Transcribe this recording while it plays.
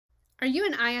Are you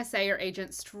an ISA or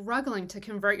agent struggling to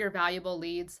convert your valuable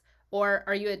leads? Or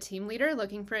are you a team leader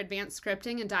looking for advanced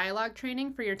scripting and dialogue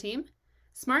training for your team?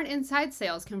 Smart Inside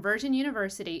Sales Conversion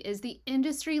University is the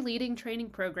industry leading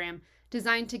training program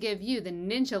designed to give you the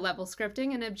ninja level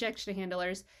scripting and objection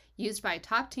handlers used by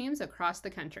top teams across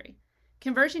the country.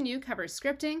 Conversion U covers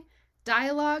scripting,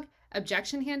 dialogue,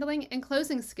 objection handling, and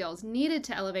closing skills needed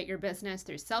to elevate your business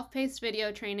through self paced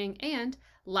video training and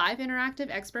live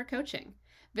interactive expert coaching.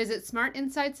 Visit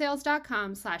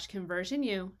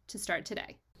smartinsidesales.com/conversionu to start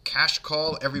today. Cash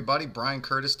call, everybody. Brian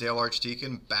Curtis, Dale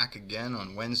Archdeacon, back again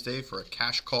on Wednesday for a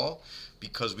cash call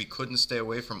because we couldn't stay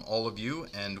away from all of you,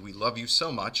 and we love you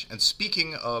so much. And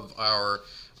speaking of our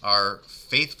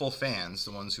faithful fans,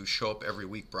 the ones who show up every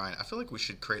week, Brian, I feel like we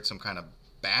should create some kind of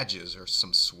badges or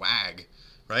some swag,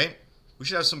 right? We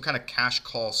should have some kind of cash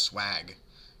call swag.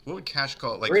 What would cash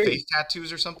call, like Great. face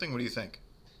tattoos or something? What do you think?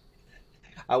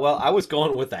 Well, I was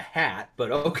going with a hat,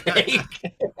 but okay.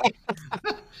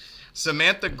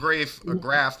 Samantha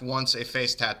Graff wants a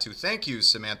face tattoo. Thank you,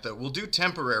 Samantha. We'll do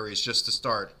temporaries just to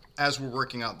start as we're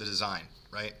working out the design,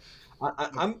 right?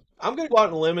 I'm going to go out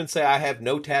on a limb and say I have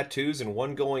no tattoos and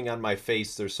one going on my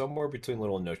face. There's somewhere between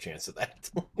little and no chance of that.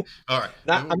 All right.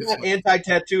 I'm not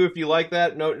anti-tattoo if you like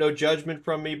that. No judgment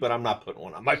from me, but I'm not putting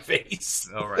one on my face.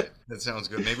 All right. That sounds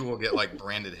good. Maybe we'll get like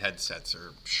branded headsets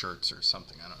or shirts or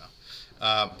something. I don't know.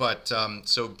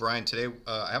 So Brian, today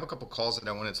I have a couple calls that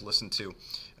I wanted to listen to.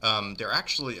 They're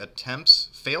actually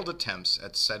failed attempts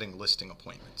at setting listing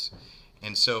appointments.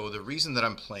 And so the reason that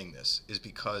I'm playing this is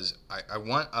because I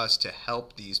want us to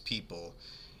help these people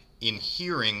in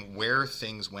hearing where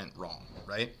things went wrong,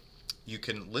 right? You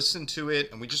can listen to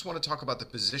it, and we just want to talk about the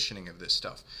positioning of this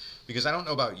stuff. Because I don't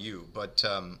know about you, but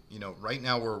right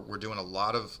now we're doing a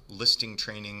lot of listing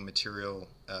training material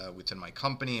within my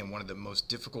company, and one of the most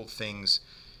difficult things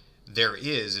there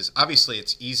is obviously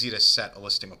it's easy to set a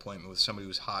listing appointment with somebody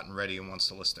who's hot and ready and wants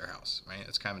to list their house, right?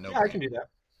 It's kind of a no-brainer. Yeah, I can do that.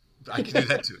 I can do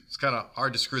that too. It's kind of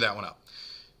hard to screw that one up.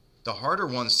 The harder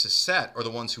ones to set are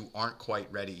the ones who aren't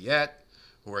quite ready yet,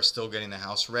 who are still getting the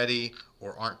house ready,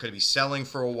 or aren't going to be selling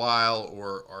for a while,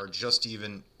 or are just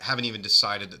haven't even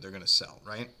decided that they're going to sell,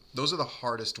 right? Those are the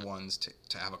hardest ones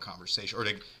to have a conversation or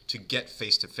to get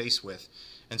face to face with.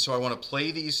 And so I want to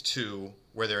play these two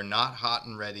where they're not hot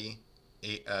and ready,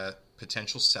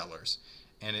 potential sellers,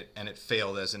 and it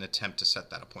failed as an attempt to set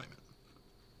that appointment.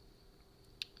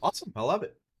 Awesome. I love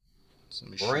it. So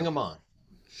Bring them on.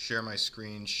 Share my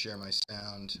screen, share my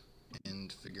sound,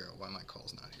 and figure out why my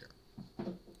call's not here.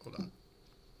 Hold on.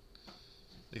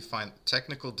 We find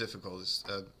technical difficulties.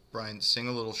 Brian, sing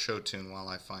a little show tune while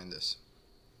I find this.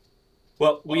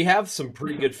 Well, we have some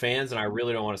pretty good fans, and I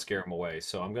really don't want to scare them away.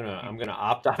 So I'm gonna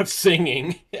opt out of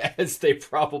singing, as they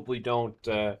probably don't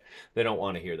they don't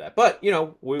want to hear that. But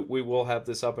we will have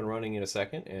this up and running in a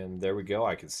second, and there we go.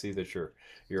 I can see that you're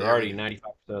already 95%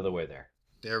 of the way there.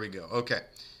 There we go. Okay.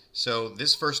 So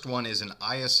this first one is an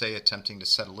ISA attempting to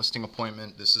set a listing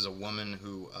appointment. This is a woman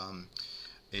who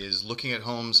is looking at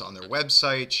homes on their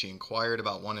website. She inquired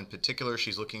about one in particular.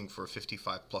 She's looking for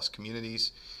 55 plus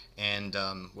communities. And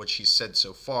what she's said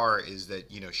so far is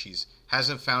that, she's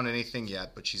hasn't found anything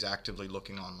yet, but she's actively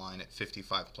looking online at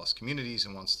 55 plus communities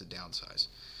and wants to downsize.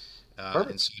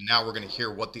 And so now we're going to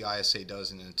hear what the ISA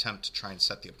does in an attempt to try and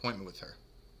set the appointment with her.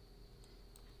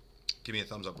 Give me a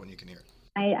thumbs up when you can hear it.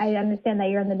 I understand that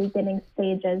you're in the beginning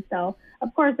stages, so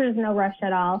of course there's no rush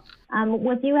at all.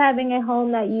 With you having a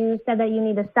home that you said that you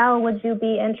need to sell, would you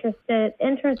be interested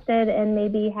in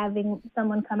maybe having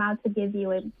someone come out to give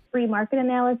you a free market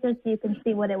analysis so you can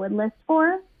see what it would list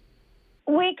for?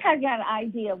 We kind of got an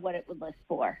idea of what it would list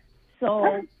for,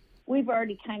 so we've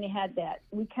already kind of had that.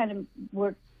 We kind of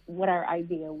worked what our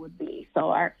idea would be.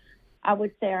 So I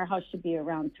would say our house should be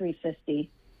around 350.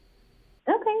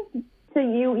 Okay. So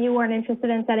you weren't interested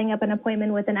in setting up an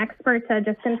appointment with an expert to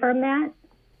just confirm that?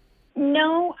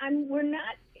 No, we're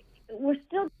not. We're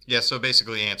still. Yeah, so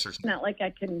basically the answer is not like I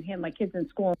can have my kids in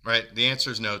school. Right, the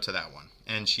answer is no to that one.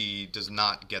 And she does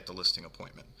not get the listing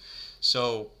appointment.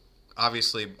 So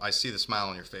obviously I see the smile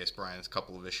on your face, Brian. There's a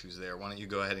couple of issues there. Why don't you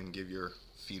go ahead and give your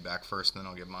feedback first, and then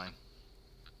I'll give mine.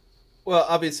 Well,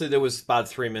 obviously there was about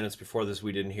 3 minutes before this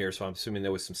we didn't hear, so I'm assuming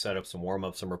there was some setup, some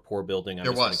warm-up, some rapport building. I'm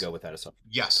just going to go with that assumption.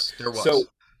 Yes, there was. So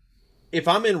if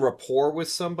I'm in rapport with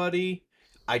somebody,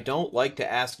 I don't like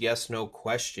to ask yes/no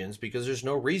questions because there's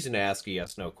no reason to ask a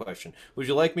yes/no question. Would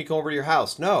you like me to come over to your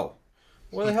house? No.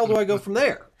 where the hell do I go from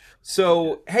there?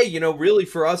 So, hey, really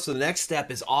for us, the next step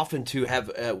is often to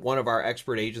have one of our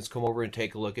expert agents come over and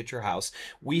take a look at your house.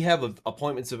 We have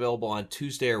appointments available on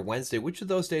Tuesday or Wednesday. Which of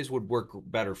those days would work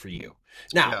better for you?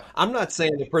 Now, Yeah. I'm not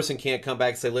saying the person can't come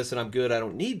back and say, listen, I'm good, I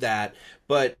don't need that,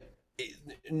 but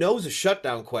no is a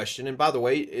shutdown question. And by the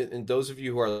way, and those of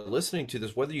you who are listening to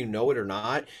this, whether you know it or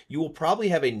not, you will probably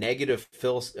have a negative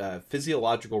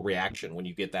physiological reaction when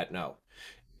you get that no,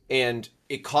 and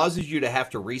it causes you to have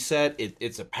to reset.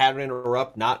 It's a pattern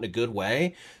interrupt, not in a good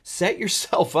way. Set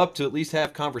yourself up to at least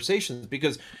have conversations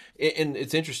because, and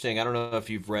it's interesting. I don't know if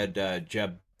you've read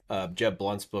Jeb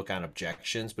Blunt's book on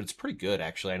objections, but it's pretty good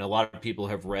actually. I know a lot of people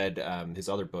have read his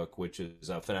other book, which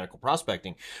is Fanatical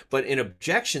Prospecting. But in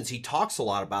objections, he talks a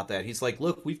lot about that. He's like,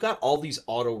 look, we've got all these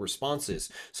auto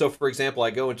responses. So, for example,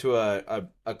 I go into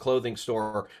a clothing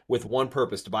store with one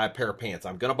purpose, to buy a pair of pants.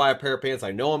 I'm going to buy a pair of pants.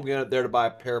 I know I'm there to buy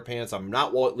a pair of pants. I'm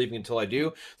not leaving until I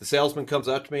do. The salesman comes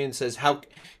up to me and says,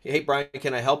 hey, Brian,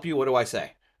 can I help you? What do I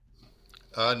say?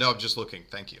 No, I'm just looking.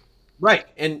 Thank you. Right.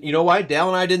 And you know why? Dale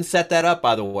and I didn't set that up,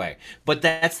 by the way. But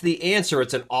that's the answer.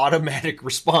 It's an automatic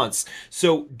response.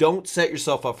 So don't set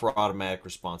yourself up for automatic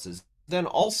responses. Then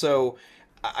also,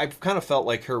 I've kind of felt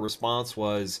like her response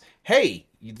was, hey,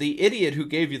 the idiot who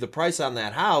gave you the price on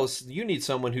that house, you need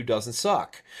someone who doesn't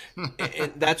suck.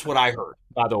 And that's what I heard,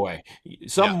 by the way.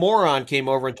 Some Yeah. moron came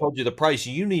over and told you the price.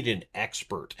 You need an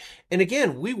expert. And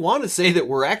again, we want to say that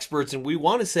we're experts and we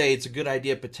want to say it's a good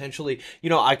idea potentially.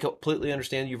 I completely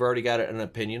understand you've already got an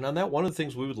opinion on that. One of the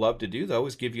things we would love to do, though,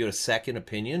 is give you a second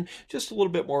opinion, just a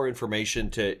little bit more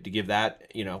information to give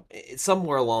that,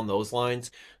 somewhere along those lines.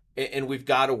 And we've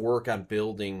got to work on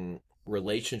building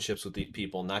relationships with these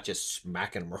people, not just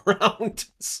smacking them around.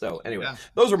 So anyway, Yeah.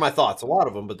 those are my thoughts. A lot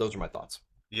of them, but those are my thoughts.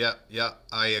 Yeah, yeah,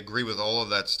 I agree with all of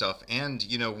that stuff. And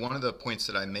one of the points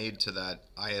that I made to that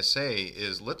ISA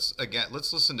is let's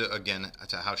listen to again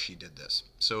to how she did this.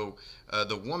 So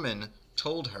the woman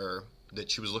told her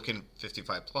that she was looking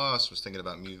 55 plus, was thinking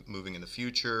about moving in the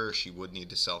future. She would need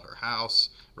to sell her house,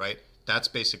 right? That's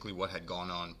basically what had gone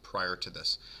on prior to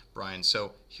this, Brian.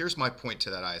 So here's my point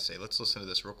to that ISA. Let's listen to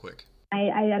this real quick.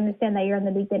 I understand that you're in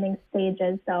the beginning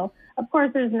stages, so of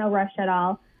course there's no rush at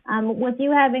all. With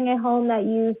you having a home that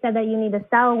you said that you need to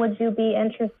sell, would you be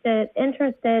interested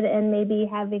in maybe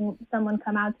having someone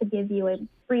come out to give you a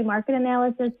free market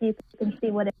analysis so you can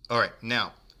see what it? All right,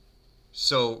 now,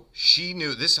 so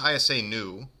this ISA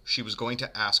knew she was going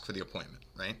to ask for the appointment,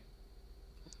 right?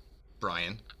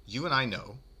 Brian, you and I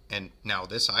know, and now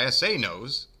this ISA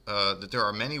knows that there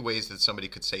are many ways that somebody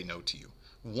could say no to you.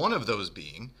 One of those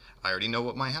being, I already know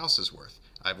what my house is worth.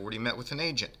 I've already met with an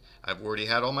agent. I've already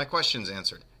had all my questions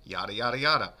answered. Yada yada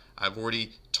yada. I've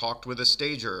already talked with a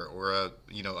stager or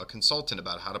a consultant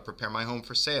about how to prepare my home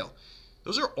for sale.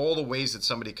 Those are all the ways that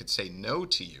somebody could say no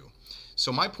to you.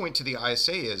 So my point to the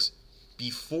ISA is,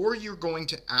 before you're going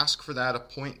to ask for that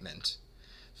appointment,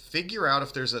 figure out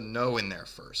if there's a no in there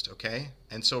first, okay?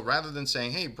 And so rather than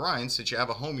saying, hey, Brian, since you have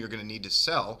a home you're going to need to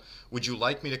sell, would you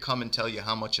like me to come and tell you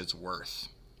how much it's worth?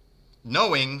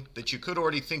 Knowing that you could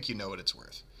already think you know what it's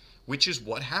worth, which is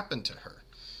what happened to her.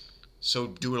 So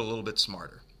do it a little bit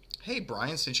smarter. Hey,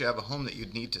 Brian, since you have a home that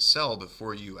you'd need to sell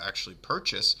before you actually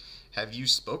purchase, have you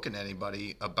spoken to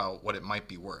anybody about what it might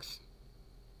be worth?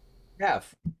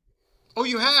 Have. Oh,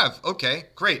 you have? Okay,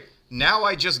 great. Now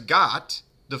I just got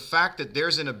the fact that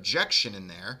there's an objection in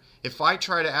there. If I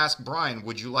try to ask Brian,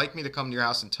 would you like me to come to your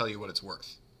house and tell you what it's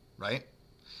worth? Right?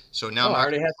 So now Oh, I'm I not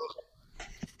already gonna have. close.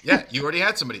 Yeah, you already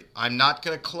had somebody. I'm not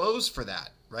going to close for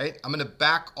that, right? I'm going to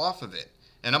back off of it.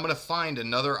 And I'm going to find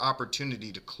another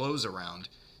opportunity to close around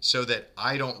so that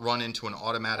I don't run into an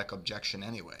automatic objection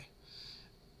anyway.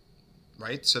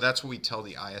 Right? So that's what we tell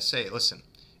the ISA. Listen,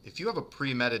 if you have a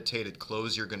premeditated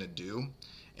close you're going to do,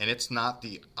 and it's not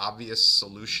the obvious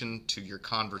solution to your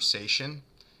conversation,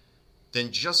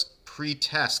 then just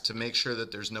pre-test to make sure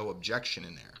that there's no objection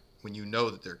in there when you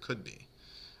know that there could be.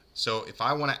 So if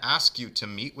I want to ask you to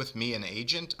meet with me, an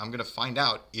agent, I'm going to find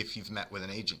out if you've met with an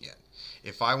agent yet.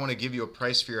 If I want to give you a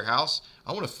price for your house,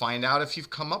 I want to find out if you've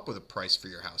come up with a price for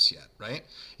your house yet, right?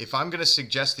 If I'm going to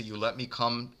suggest that you let me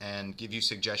come and give you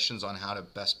suggestions on how to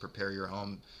best prepare your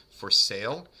home for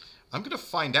sale, I'm going to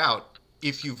find out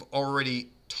if you've already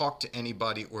talked to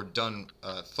anybody or done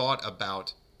thought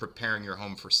about preparing your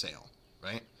home for sale,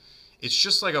 right? It's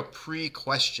just like a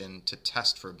pre-question to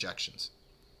test for objections.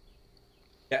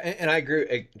 Yeah, and I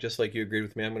agree. Just like you agreed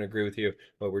with me, I'm going to agree with you.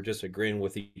 But we're just agreeing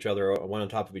with each other, one on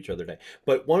top of each other today.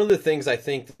 But one of the things I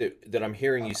think that I'm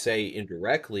hearing you say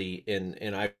indirectly,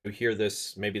 and I hear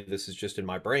this, maybe this is just in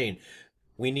my brain,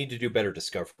 we need to do better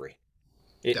discovery.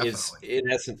 It is Definitely.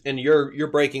 in essence, and you're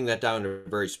breaking that down to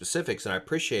very specifics, and I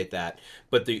appreciate that.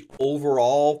 But the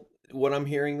overall, what I'm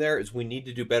hearing there is we need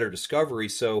to do better discovery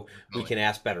so we Definitely. can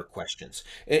ask better questions.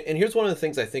 And here's one of the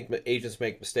things I think agents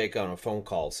make mistake on phone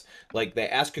calls. Like they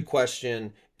ask a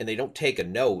question and they don't take a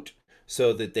note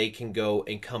so that they can go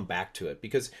and come back to it.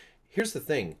 Because here's the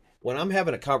thing. When I'm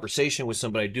having a conversation with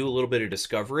somebody, I do a little bit of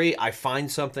discovery. I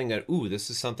find something that, ooh, this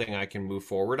is something I can move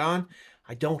forward on.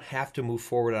 I don't have to move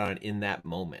forward on it in that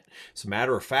moment. As a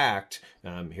matter of fact,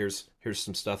 here's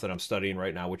some stuff that I'm studying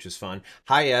right now, which is fun.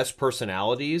 High S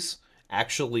personalities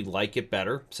actually like it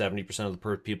better. 70% of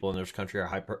the people in this country are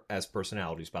high S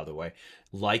personalities, by the way.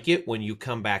 Like it when you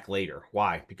come back later.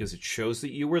 Why? Because it shows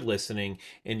that you were listening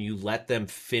and you let them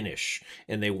finish.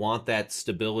 And they want that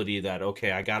stability that,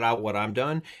 okay, I got out what I'm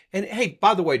done. And hey,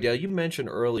 by the way, Dale, you mentioned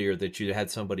earlier that you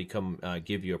had somebody come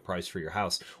give you a price for your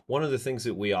house. One of the things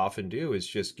that we often do is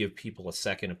just give people a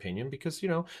second opinion because,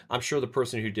 I'm sure the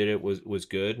person who did it was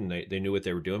good and they knew what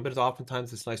they were doing. But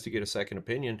oftentimes it's nice to get a second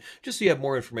opinion just so you have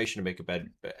more information to make a better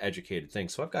educated thing.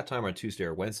 So I've got time on Tuesday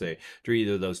or Wednesday. Do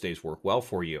either of those days work well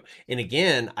for you? And again,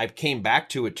 I came back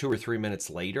to it 2 or 3 minutes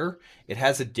later. It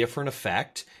has a different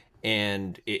effect,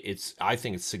 and I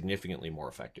think it's significantly more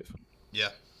effective. Yeah,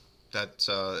 that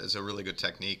is a really good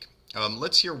technique.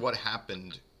 Let's hear what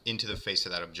happened into the face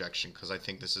of that objection, because I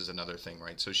think this is another thing,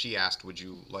 right? So she asked, would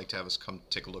you like to have us come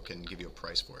take a look and give you a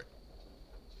price for it?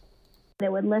 They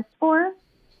would list for?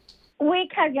 We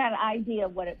kind of got an idea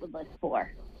what it would list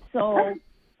for. So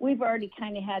we've already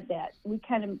kind of had that. We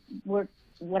kind of worked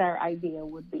what our idea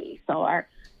would be. So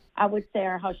I would say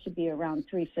our house should be around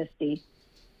 350.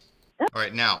 All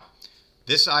right, now,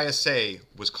 this ISA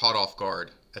was caught off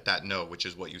guard at that no, which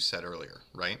is what you said earlier,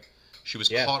 right? She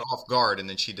was Yeah. caught off guard, and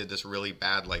then she did this really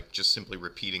bad, like just simply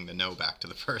repeating the no back to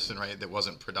the person, right? That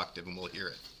wasn't productive, and we'll hear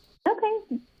it.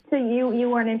 Okay. So you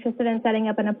weren't interested in setting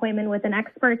up an appointment with an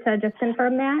expert to just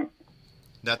confirm that?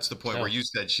 That's the point No. where you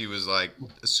said she was like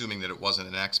assuming that it wasn't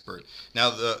an expert.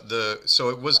 Now so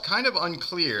it was kind of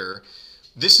unclear.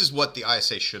 This is what the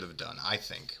ISA should have done, I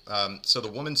think. So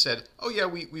the woman said, "Oh yeah,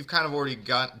 we've kind of already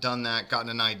gotten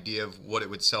an idea of what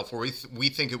it would sell for. We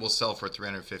think it will sell for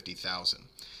 350,000."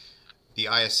 The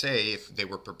ISA, if they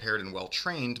were prepared and well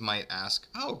trained, might ask,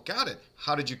 "Oh, got it.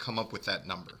 How did you come up with that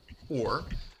number?" Or,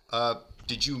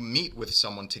 "Did you meet with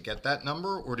someone to get that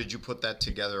number, or did you put that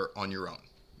together on your own?"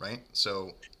 Right.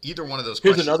 So either one of those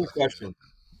Here's questions, another I think, is question.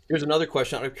 Here's another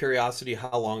question out of curiosity.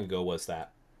 How long ago was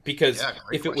that? Because yeah,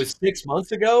 great if it was question. 6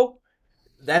 months ago,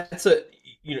 that's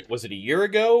was it a year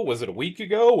ago? Was it a week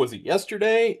ago? Was it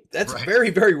yesterday? That's Right.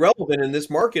 very, very relevant in this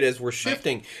market as we're Right.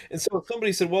 shifting. And so if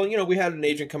somebody said, well, we had an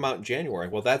agent come out in January.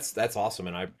 Well, that's awesome.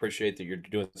 And I appreciate that you're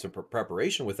doing some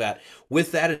preparation with that.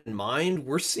 With that in mind,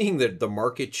 we're seeing that the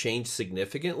market change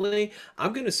significantly.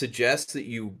 I'm going to suggest that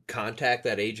you contact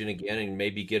that agent again and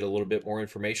maybe get a little bit more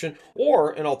information,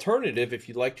 or an alternative if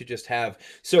you'd like to just have.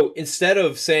 So instead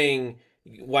of saying,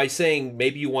 why saying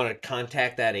maybe you want to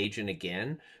contact that agent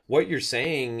again, what you're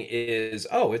saying is,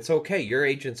 oh, it's okay. Your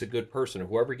agent's a good person.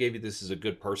 Whoever gave you this is a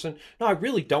good person. No, I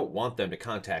really don't want them to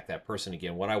contact that person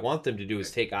again. What I want them to do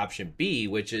is take option B,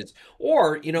 which is,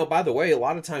 or, by the way, a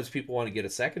lot of times people want to get a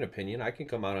second opinion. I can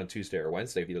come out on Tuesday or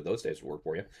Wednesday if either of those days will work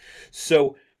for you.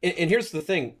 So, and here's the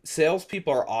thing,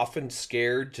 salespeople are often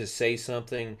scared to say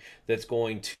something that's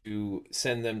going to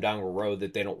send them down a road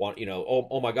that they don't want,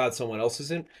 oh my God, someone else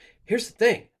is in. Here's the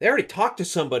thing. They already talked to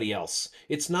somebody else.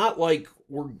 It's not like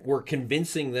we're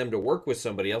convincing them to work with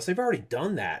somebody else. They've already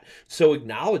done that. So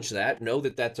acknowledge that. Know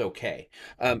that that's okay.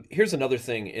 Here's another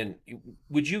thing. And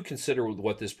would you consider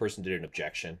what this person did an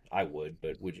objection? I would,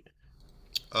 but would you?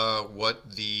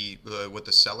 What the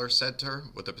seller said to her,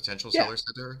 what the potential Yeah, seller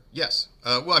said to her? Yes.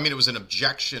 Well, I mean, it was an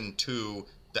objection to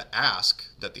the ask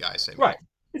that the ISA made. right.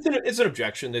 It's an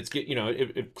objection that's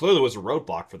it clearly was a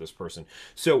roadblock for this person.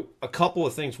 So a couple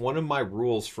of things. One of my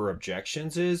rules for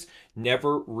objections is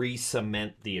never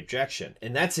re-cement the objection,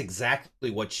 and that's exactly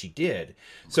what she did.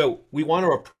 So we want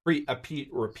to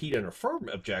repeat and affirm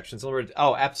objections. In other words,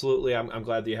 oh, absolutely, I'm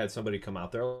glad that you had somebody come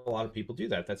out there. A lot of people do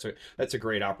that. That's a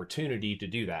great opportunity to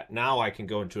do that. Now I can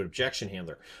go into an objection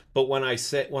handler. But when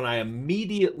I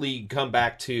immediately come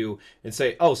back to and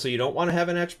say, oh, so you don't want to have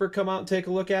an expert come out and take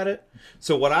a look at it?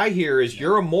 So what I hear is Yeah.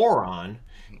 you're a moron,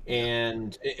 Yeah.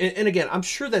 and again, I'm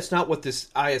sure that's not what this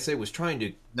ISA was trying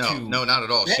to No, to no, not at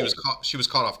all. She say. was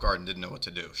caught off guard and didn't know what to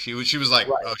do. She was like,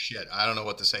 Right. "Oh shit, I don't know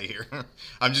what to say here.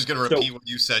 I'm just going to So, repeat what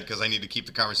you said because I need to keep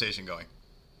the conversation going."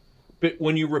 but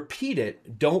when you repeat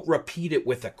it, don't repeat it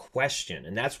with a question,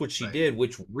 and that's what she Right. did,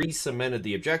 which re-cemented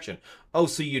the objection. Oh,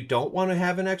 so you don't want to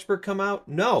have an expert come out?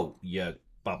 No, you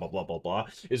blah blah blah blah blah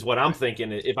is what I'm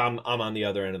thinking if I'm on the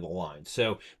other end of the line.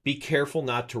 So be careful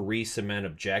not to re-cement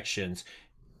objections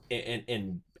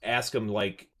and ask them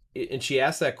like, and she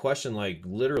asked that question like,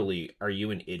 literally, are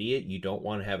you an idiot? You don't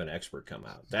want to have an expert come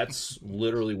out. That's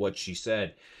literally what she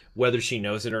said, whether she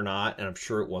knows it or not, and I'm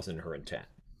sure it wasn't her intent.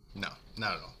 No,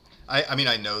 not at all. I mean,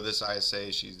 I know this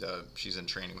ISA. She's in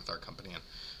training with our company,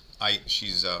 and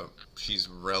she's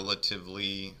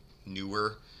relatively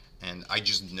newer, and I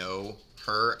just know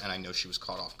her, and I know she was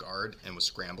caught off guard and was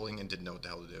scrambling and didn't know what the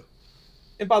hell to do.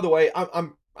 And by the way,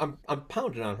 I'm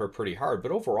pounding on her pretty hard,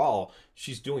 but overall,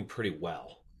 she's doing pretty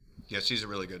well. Yeah, she's a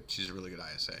really good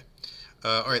ISA.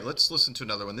 All right, let's listen to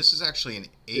another one. This is actually an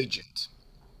agent.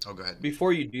 Oh, go ahead.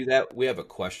 Before you do that, we have a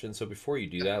question. So before you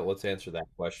do that, let's answer that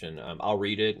question. I'll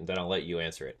read it and then I'll let you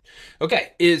answer it.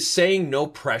 Okay. Is saying no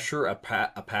pressure a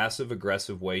passive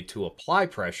aggressive way to apply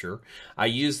pressure? I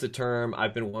use the term.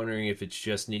 I've been wondering if it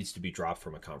just needs to be dropped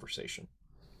from a conversation.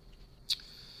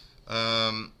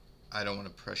 I don't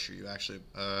want to pressure you. Actually,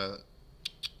 I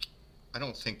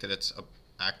don't think that it's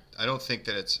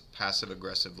passive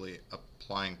aggressively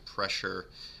applying pressure.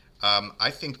 I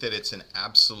think that it's an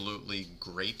absolutely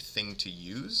great thing to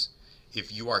use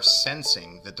if you are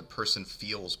sensing that the person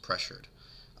feels pressured.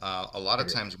 A lot of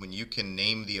times when you can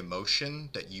name the emotion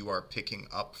that you are picking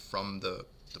up from the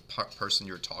person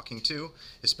you're talking to,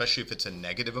 especially if it's a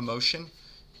negative emotion.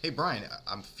 Hey, Brian,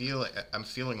 I'm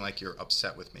feeling like you're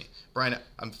upset with me. Brian,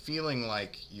 I'm feeling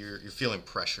like you're feeling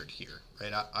pressured here,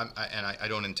 right? I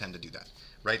don't intend to do that,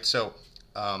 right? So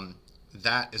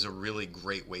that is a really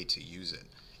great way to use it.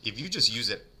 If you just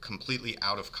use it completely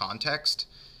out of context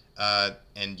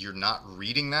and you're not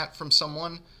reading that from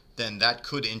someone, then that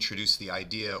could introduce the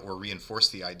idea or reinforce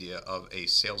the idea of a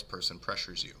salesperson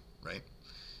pressures you, right?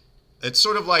 It's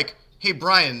sort of like, hey,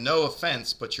 Brian, no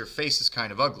offense, but your face is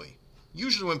kind of ugly.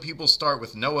 Usually when people start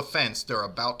with no offense, they're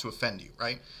about to offend you,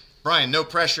 right? Brian, no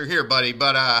pressure here, buddy,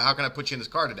 but how can I put you in this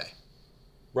car today?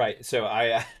 Right. So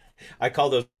I call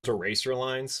those eraser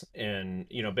lines, and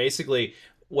basically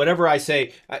whatever I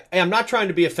say, I'm not trying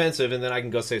to be offensive, and then I can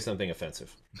go say something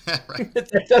offensive. Right.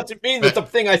 That doesn't mean that the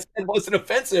thing I said wasn't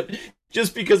offensive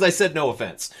just because I said no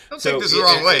offense. Don't take this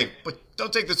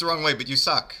the wrong way, but you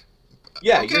suck.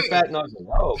 Yeah, okay. You're fat and ugly.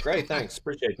 Oh, great, thanks,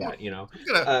 appreciate that.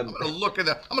 I'm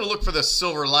gonna look for the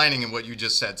silver lining in what you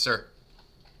just said, sir.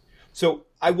 So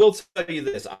I will tell you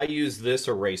this: I use this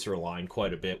eraser line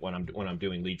quite a bit when I'm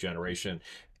doing lead generation.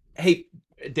 Hey,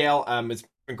 Dale, it's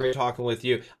been great talking with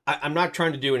you. I'm not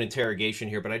trying to do an interrogation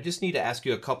here, but I just need to ask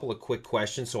you a couple of quick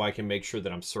questions so I can make sure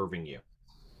that I'm serving you.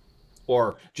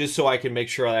 Or just so I can make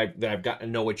sure that I've got to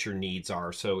know what your needs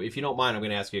are. So if you don't mind, I'm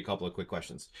going to ask you a couple of quick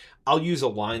questions. I'll use a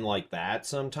line like that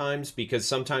sometimes because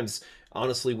sometimes,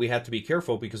 honestly, we have to be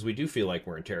careful because we do feel like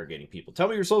we're interrogating people. Tell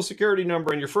me your social security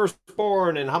number and your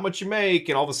firstborn and how much you make.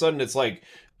 And all of a sudden it's like,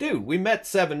 dude, we met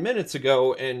 7 minutes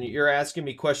ago and you're asking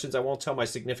me questions I won't tell my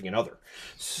significant other.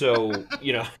 So,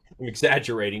 I'm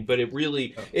exaggerating, but it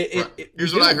really...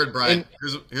 Here's what I heard, Brian.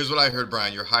 Here's what I heard,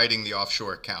 Brian. You're hiding the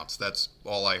offshore accounts. That's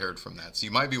all I heard from that. So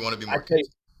you might want to be more careful.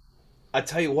 I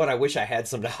tell you what, I wish I had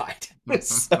some to hide.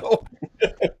 So...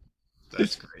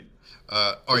 That's great.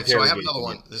 All right, so I have another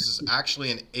one. This is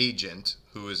actually an agent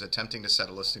who is attempting to set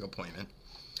a listing appointment.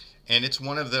 And it's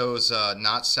one of those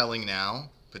not selling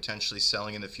now, potentially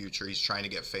selling in the future. He's trying to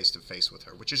get face-to-face with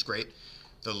her, which is great.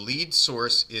 The lead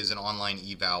source is an online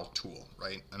eval tool,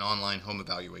 right? An online home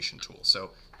evaluation tool. So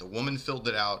the woman filled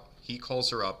it out. He calls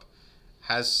her up,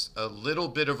 has a little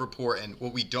bit of rapport. And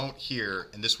what we don't hear,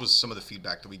 and this was some of the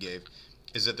feedback that we gave,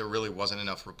 is that there really wasn't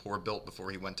enough rapport built before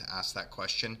he went to ask that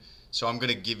question. So I'm going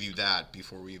to give you that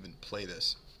before we even play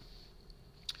this.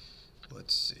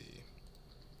 Let's see.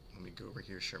 Let me go over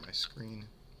here, share my screen.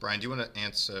 Brian, do you want to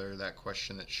answer that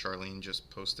question that Charlene just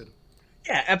posted?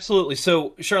 Yeah, absolutely.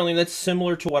 So, Charlene, that's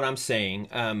similar to what I'm saying.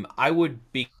 I would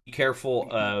be careful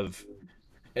of...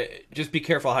 just be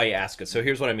careful how you ask it. So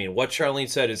here's what I mean. What Charlene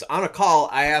said is, on a call,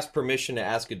 I ask permission to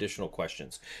ask additional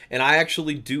questions. And I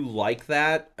actually do like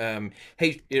that.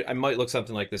 Hey, I might look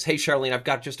something like this. Hey, Charlene, I've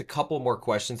got just a couple more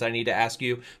questions I need to ask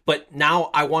you. But now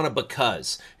I want a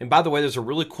because. And by the way, there's a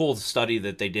really cool study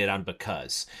that they did on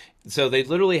because. So they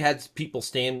literally had people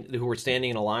who were standing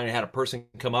in a line and had a person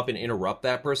come up and interrupt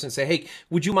that person and say, hey,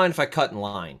 would you mind if I cut in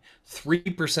line?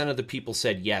 3% of the people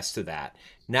said yes to that.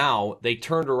 Now they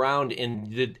turned around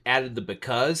and added the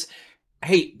because.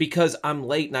 Hey, because I'm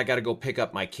late and I got to go pick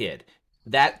up my kid.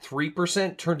 That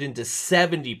 3% turned into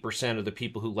 70% of the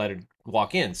people who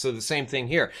walk in. So the same thing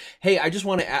here. Hey, I just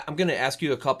want to, I'm going to ask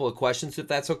you a couple of questions if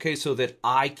that's okay, so that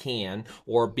I can,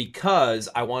 or because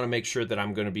I want to make sure that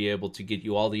I'm going to be able to get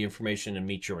you all the information and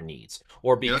meet your needs,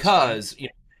 or That's fine. because,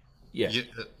 yeah,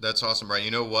 That's awesome, Brian.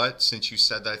 You know what? Since you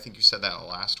said that, I think you said that in the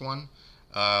last one.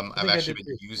 I I've think I actually did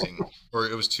been too. using, or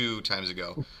it was 2 times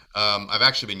ago. I've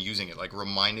actually been using it, like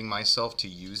reminding myself to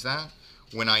use that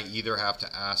when I either have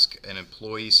to ask an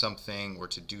employee something or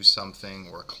to do something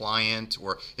or a client,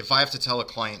 or if I have to tell a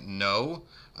client no,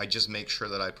 I just make sure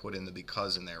that I put in the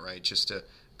because in there, right? Just to,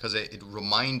 because it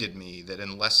reminded me that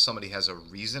unless somebody has a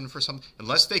reason for something,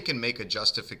 unless they can make a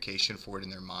justification for it in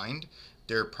their mind,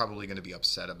 they're probably going to be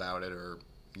upset about it or,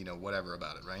 whatever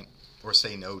about it, right? Or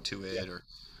say no to Yeah. it or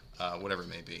whatever it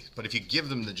may be. But if you give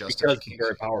them the Because it's justification,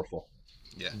 very powerful.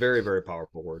 yeah. Very, very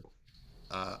powerful word.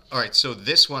 All right, so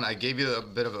this one, I gave you a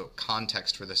bit of a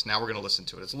context for this. Now we're going to listen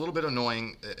to it. It's a little bit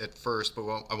annoying at first, but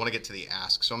I want to get to the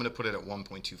ask. So I'm going to put it at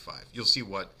 1.25. You'll see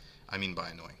what I mean by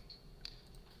annoying.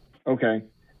 Okay.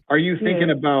 Are you thinking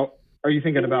about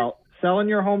selling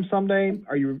your home someday?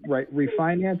 Are you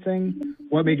refinancing?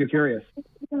 What made you curious?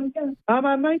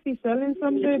 I might be selling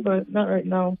someday, but not right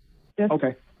now. Just,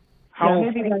 Okay.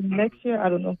 maybe like next year. I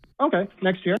don't know. Okay,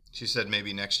 next year. She said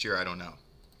maybe next year. I don't know.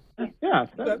 Yeah,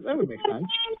 that would make sense.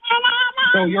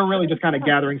 So you're really just kind of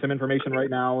gathering some information right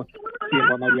now, seeing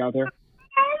what might be out there.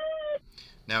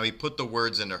 Now he put the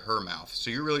words into her mouth.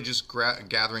 So you're really just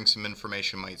gathering some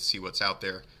information, might see what's out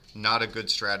there. Not a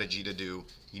good strategy to do.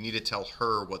 You need to tell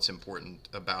her what's important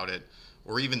about it.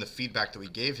 Or even the feedback that we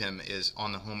gave him is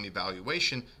on the home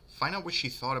evaluation, find out what she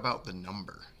thought about the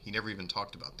number. He never even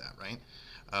talked about that, right?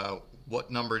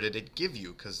 What number did it give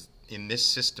you? Because in this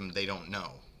system, they don't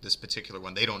know. This particular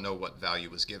one, they don't know what value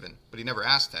was given. But he never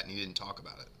asked that, and he didn't talk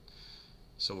about it.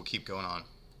 So we'll keep going on.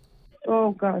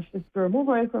 Oh gosh, this girl, move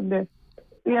away from this.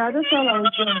 Yeah, that's all I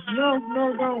was doing.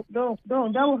 No, don't.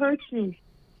 That will hurt you.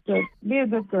 Just be a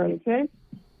good girl, okay?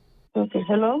 Okay.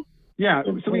 Hello. Yeah,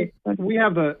 so we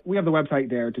have the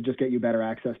website there to just get you better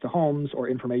access to homes or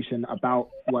information about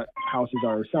what houses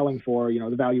are selling for,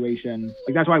 the valuation.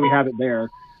 Like that's why we have it there.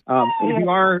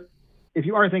 If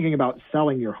you are thinking about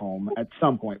selling your home at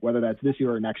some point, whether that's this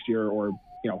year or next year or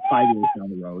 5 years down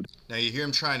the road. Now you hear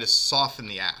him trying to soften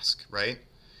the ask, right?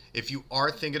 If you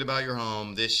are thinking about your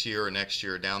home this year or next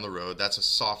year down the road, that's a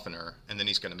softener, and then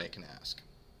he's going to make an ask.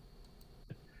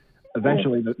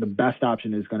 Eventually, the best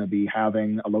option is going to be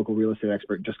having a local real estate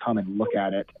expert just come and look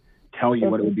at it, tell you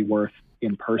what it would be worth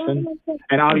in person.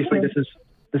 And obviously, this is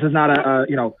not a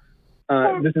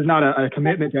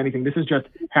commitment to anything. This is just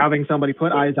having somebody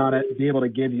put eyes on it, be able to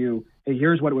give you, hey,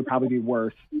 here's what it would probably be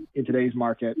worth in today's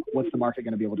market. What's the market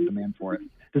going to be able to demand for it?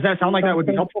 Does that sound like that would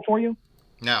be helpful for you?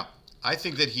 Now, I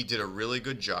think that he did a really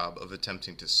good job of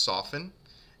attempting to soften,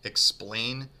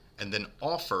 explain, and then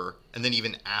offer, and then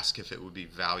even ask if it would be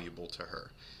valuable to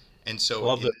her. And so,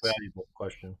 Love the valuable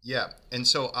question. Yeah, and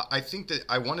so I think that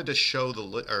I wanted to show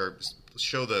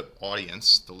the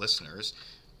audience, the listeners,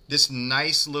 this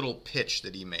nice little pitch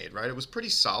that he made. Right, it was pretty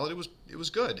solid. It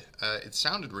was good. It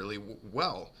sounded really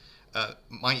well. I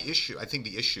think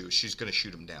the issue is she's going to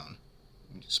shoot him down.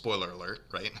 Spoiler alert,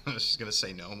 right? She's going to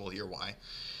say no, and we'll hear why.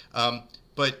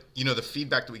 But, the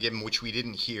feedback that we gave him, which we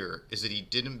didn't hear, is that he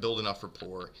didn't build enough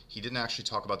rapport. He didn't actually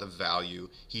talk about the value.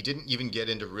 He didn't even get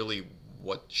into really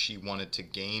what she wanted to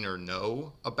gain or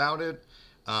know about it.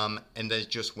 And then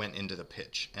just went into the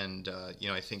pitch. And,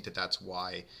 I think that that's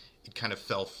why it kind of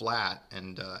fell flat.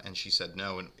 And she said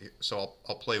no. And so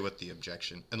I'll play with the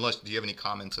objection. Do you have any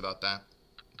comments about that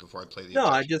before I play the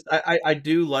objection? I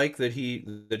do like that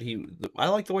I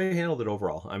like the way he handled it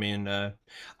overall. I mean,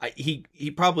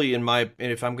 he probably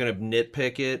if I'm going to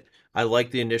nitpick it, I like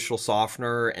the initial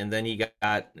softener, and then he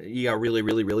got really,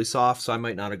 really, really soft. So I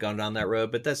might not have gone down that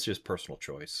road, but that's just personal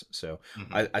choice. So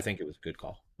I think it was a good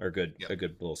call, or a good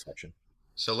little section.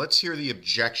 So let's hear the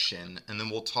objection, and then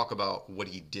we'll talk about what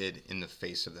he did in the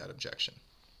face of that objection.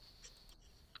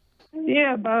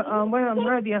 Yeah, but when I'm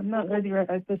ready, I'm not ready right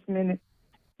at this minute.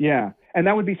 Yeah, and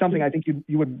that would be something I think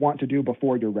you would want to do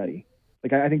before you're ready.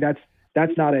 Like I think that's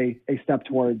not a step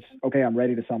towards, okay, I'm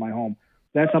ready to sell my home.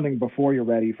 That's something before you're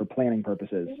ready for planning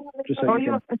purposes. Just so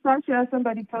it's actually have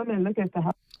somebody come and look at the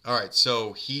house. All right,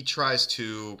 so he tries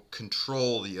to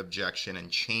control the objection and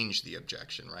change the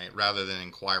objection, right, rather than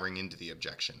inquiring into the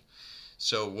objection.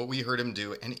 So what we heard him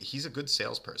do, and he's a good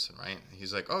salesperson, right?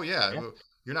 He's like, oh yeah.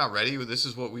 You're not ready. This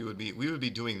is what we would be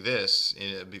doing this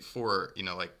before,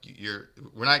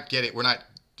 we're not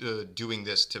doing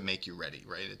this to make you ready,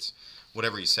 right? It's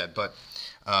whatever he said, but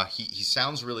he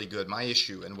sounds really good. My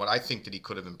issue, and what I think that he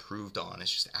could have improved on,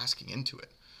 is just asking into it.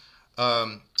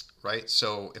 Right.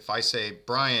 So if I say,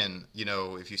 Brian,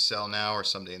 if you sell now or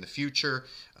someday in the future,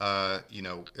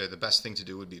 the best thing to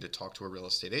do would be to talk to a real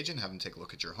estate agent, have them take a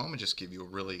look at your home and just give you a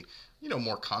really,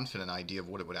 more confident idea of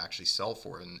what it would actually sell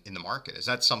for in the market. Is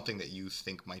that something that you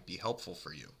think might be helpful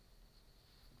for you?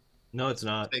 No, it's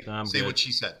not. Say, No, I'm say good. what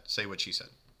she said. Say what she said.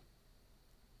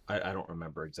 I don't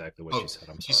remember exactly what she said.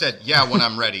 I'm She sorry. said, yeah, when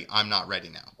I'm ready. I'm not ready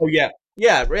now. Oh yeah,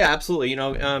 yeah, absolutely.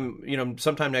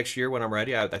 Sometime next year when I'm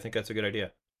ready, I think that's a good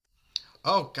idea.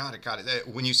 Oh, got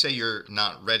it. When you say you're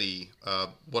not ready,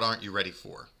 what aren't you ready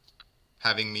for?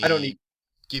 Having I don't me need.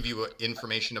 give you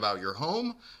information about your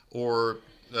home, or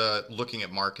looking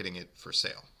at marketing it for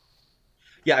sale?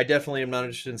 Yeah, I definitely am not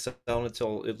interested in selling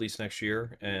until at least next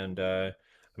year. And I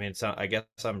mean, it's not, I guess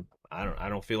I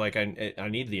don't feel like I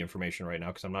need the information right now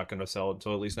because I'm not going to sell it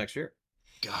until at least next year.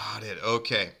 Got it.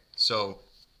 Okay. So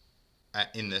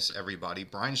in this, everybody,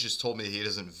 Brian's just told me that he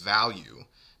doesn't value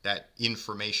that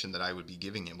information that I would be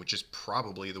giving him, which is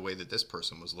probably the way that this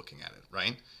person was looking at it,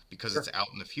 right? Because Sure. it's out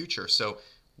in the future. So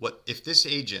what if this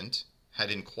agent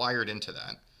had inquired into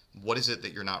that? What is it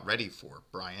that you're not ready for,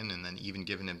 Brian? And then even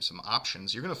giving him some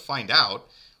options, you're going to find out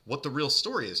what the real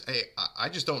story is. Hey, I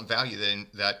just don't value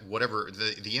that whatever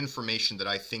the information that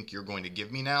I think you're going to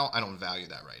give me now, I don't value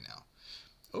that right now.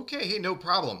 Okay, hey, no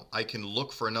problem. I can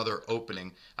look for another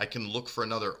opening. I can look for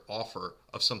another offer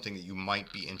of something that you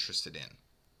might be interested in.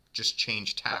 Just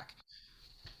change tack.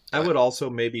 I Go ahead. would also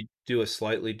maybe do a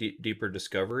slightly deeper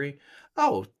discovery.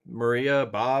 Oh, Maria,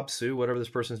 Bob, Sue, whatever this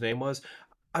person's name was.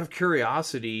 Out of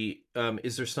curiosity,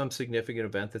 is there some significant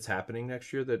event that's happening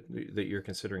next year that you're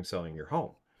considering selling your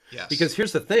home? Yes. Because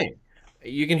here's the thing.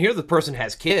 You can hear the person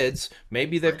has kids.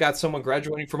 Maybe they've Right. got someone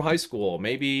graduating from high school.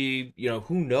 Maybe,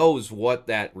 who knows what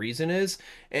that reason is.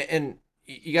 And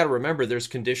you got to remember there's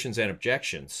conditions and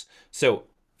objections. So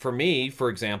for me, for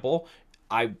example,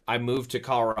 I moved to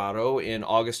Colorado in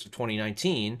August of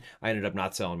 2019. I ended up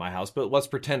not selling my house, but let's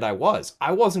pretend I was.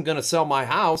 I wasn't going to sell my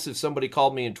house if somebody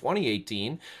called me in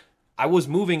 2018. I was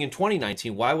moving in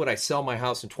 2019. Why would I sell my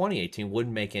house in 2018?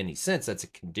 Wouldn't make any sense. That's a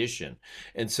condition.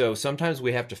 And so sometimes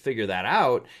we have to figure that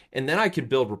out. And then I can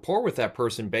build rapport with that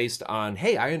person based on,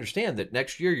 hey, I understand that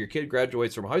next year your kid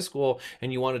graduates from high school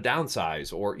and you want to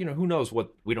downsize. Or, who knows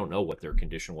what, we don't know what their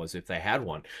condition was if they had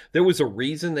one. There was a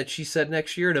reason that she said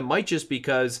next year. And it might just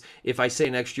because if I say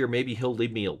next year, maybe he'll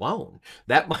leave me alone.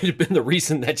 That might have been the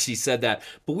reason that she said that.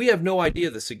 But we have no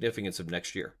idea the significance of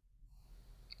next year.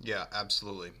 Yeah,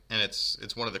 absolutely. And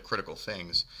it's one of the critical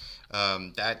things.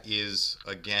 That is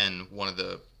again one of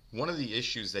the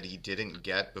issues that he didn't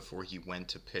get before he went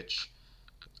to pitch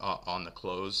on the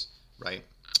close, right?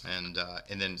 And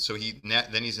then so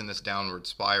then he's in this downward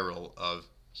spiral of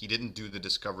he didn't do the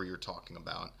discovery you're talking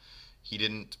about. He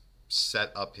didn't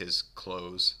set up his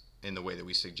close in the way that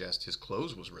we suggest. His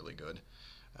close was really good.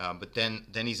 But then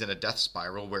he's in a death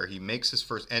spiral where he makes his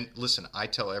first. And listen, I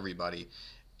tell everybody,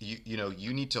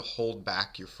 you need to hold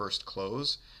back your first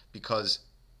close because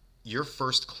your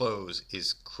first close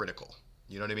is critical.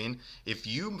 You know what I mean? If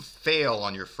you fail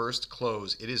on your first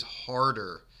close, it is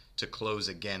harder to close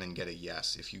again and get a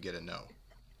yes if you get a no.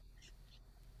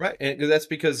 Right, and that's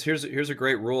because here's a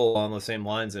great rule on the same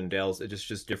lines, and Dale's it's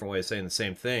just different way of saying the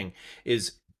same thing.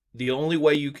 Is the only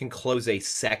way you can close a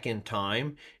second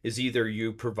time is either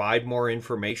you provide more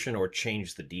information or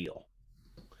change the deal.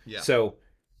 Yeah. So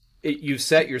you've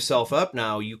set yourself up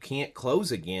now. You can't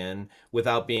close again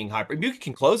without being high. You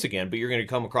can close again, but you're going to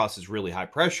come across as really high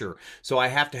pressure. So I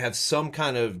have to have some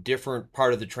kind of different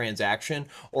part of the transaction,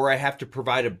 or I have to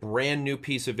provide a brand new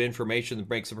piece of information that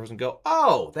makes the person go,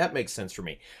 "Oh, that makes sense for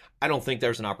me." I don't think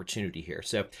there's an opportunity here.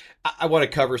 So I want to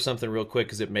cover something real quick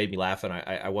because it made me laugh, and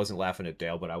I wasn't laughing at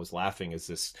Dale, but I was laughing as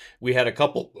this. We had a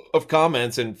couple of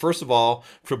comments, and first of all,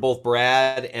 for both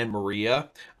Brad and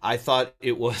Maria, I thought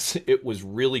it was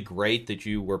really great that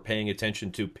you were paying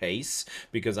attention to pace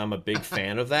because I'm a big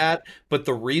fan of that. But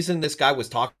the reason this guy was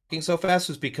talking so fast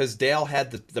was because Dale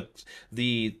had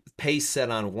the pace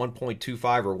set on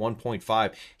 1.25 or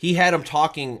 1.5. He had him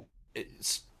talking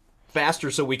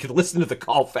faster so we could listen to the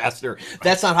call faster.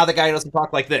 That's not how the guy doesn't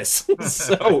talk like this.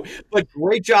 So, but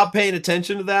great job paying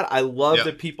attention to that. I love Yep.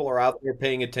 that people are out there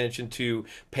paying attention to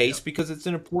pace Yep. because it's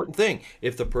an important thing.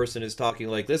 If the person is talking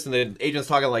like this and the agent's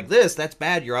talking like this, that's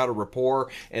bad. You're out of rapport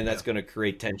and that's Yeah. going to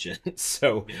create tension.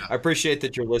 So Yeah. I appreciate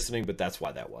that you're listening, but that's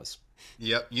why that was.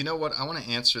 Yep. You know what? I want to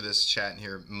answer this chat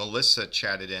here. Melissa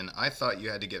chatted in. I thought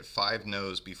you had to get 5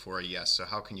 no's before a yes. So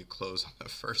how can you close on the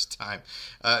first time?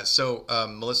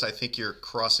 Melissa, I think you're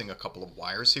crossing a couple of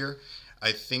wires here.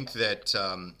 I think that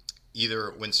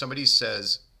either when somebody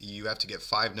says you have to get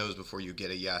 5 no's before you get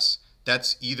a yes,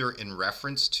 that's either in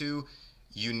reference to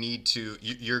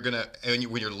you're gonna,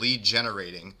 when you're lead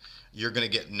generating, you're gonna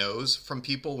get no's from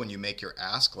people when you make your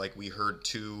ask. Like we heard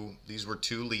these were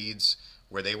 2 leads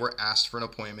where they were asked for an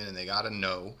appointment and they got a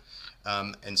no.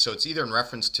 And so it's either in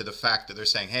reference to the fact that they're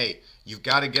saying, hey, you've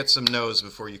got to get some no's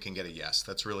before you can get a yes.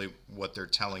 That's really what they're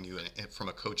telling you from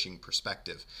a coaching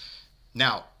perspective.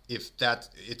 Now, if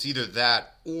it's either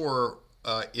that or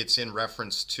it's in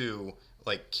reference to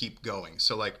like keep going.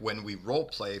 So like when we role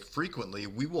play frequently,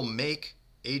 we will make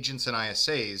agents and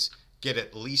ISAs get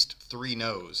at least 3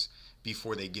 no's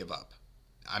before they give up.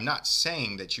 I'm not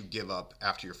saying that you give up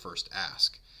after your first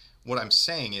ask. What I'm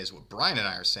saying is, what Brian and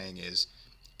I are saying is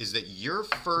that your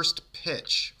first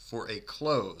pitch for a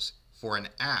close, for an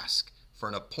ask, for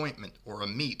an appointment or a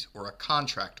meet or a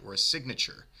contract or a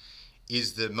signature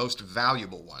is the most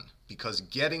valuable one, because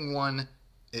getting one,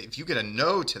 if you get a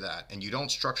no to that and you don't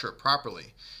structure it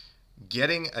properly,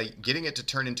 getting it to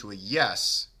turn into a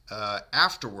yes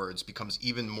afterwards becomes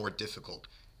even more difficult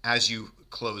as you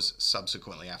close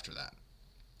subsequently after that.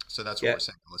 So that's what we're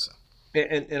saying, Melissa.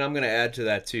 And I'm going to add to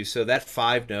that too. So that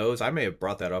 5 no's, I may have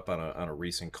brought that up on a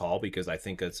recent call because I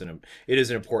think it is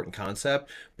an important concept.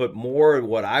 But more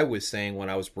what I was saying when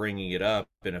I was bringing it up,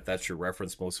 and if that's your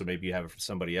reference, Melissa, maybe you have it for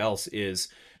somebody else, is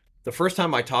the first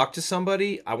time I talk to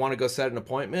somebody, I want to go set an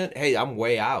appointment. Hey, I'm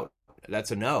way out.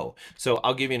 That's a no. So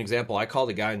I'll give you an example. I called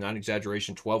a guy,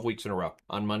 non-exaggeration, 12 weeks in a row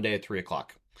on Monday at 3:00.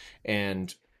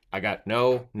 And I got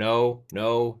no.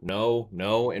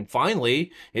 And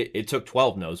finally, it took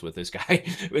 12 no's with this guy.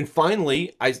 And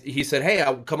finally, he said, hey,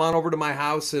 I'll come on over to my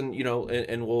house and,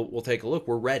 and we'll take a look.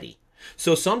 We're ready.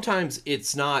 So sometimes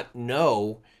it's not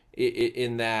no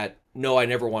in that, no, I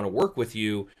never want to work with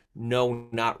you. No,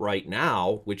 not right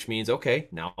now, which means, okay,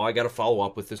 now I got to follow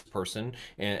up with this person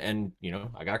and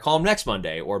I got to call them next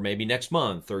Monday or maybe next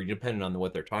month, or depending on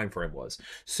what their time frame was.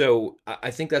 So I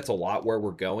think that's a lot where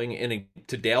we're going. And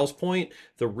to Dale's point,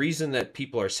 the reason that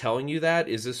people are telling you that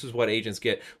is this is what agents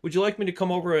get. Would you like me to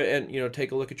come over and,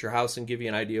 take a look at your house and give you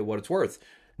an idea of what it's worth?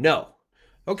 No.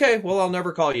 Okay, well, I'll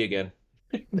never call you again.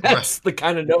 That's the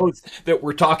kind of no's that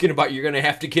we're talking about. You're going to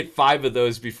have to get 5 of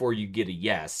those before you get a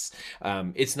yes.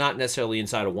 It's not necessarily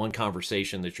inside of one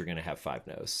conversation that you're going to have 5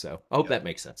 no's. So I hope that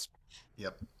makes sense.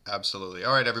 Yep, absolutely.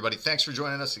 All right, everybody. Thanks for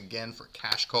joining us again for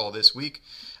Cash Call this week.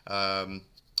 Am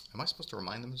I supposed to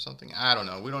remind them of something? I don't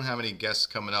know. We don't have any guests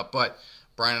coming up, but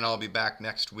Brian and I will be back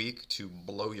next week to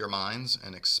blow your minds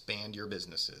and expand your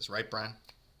businesses. Right, Brian?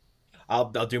 I'll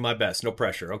do my best. No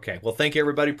pressure. Okay. Well, thank you,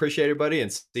 everybody. Appreciate everybody,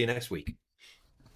 and see you next week.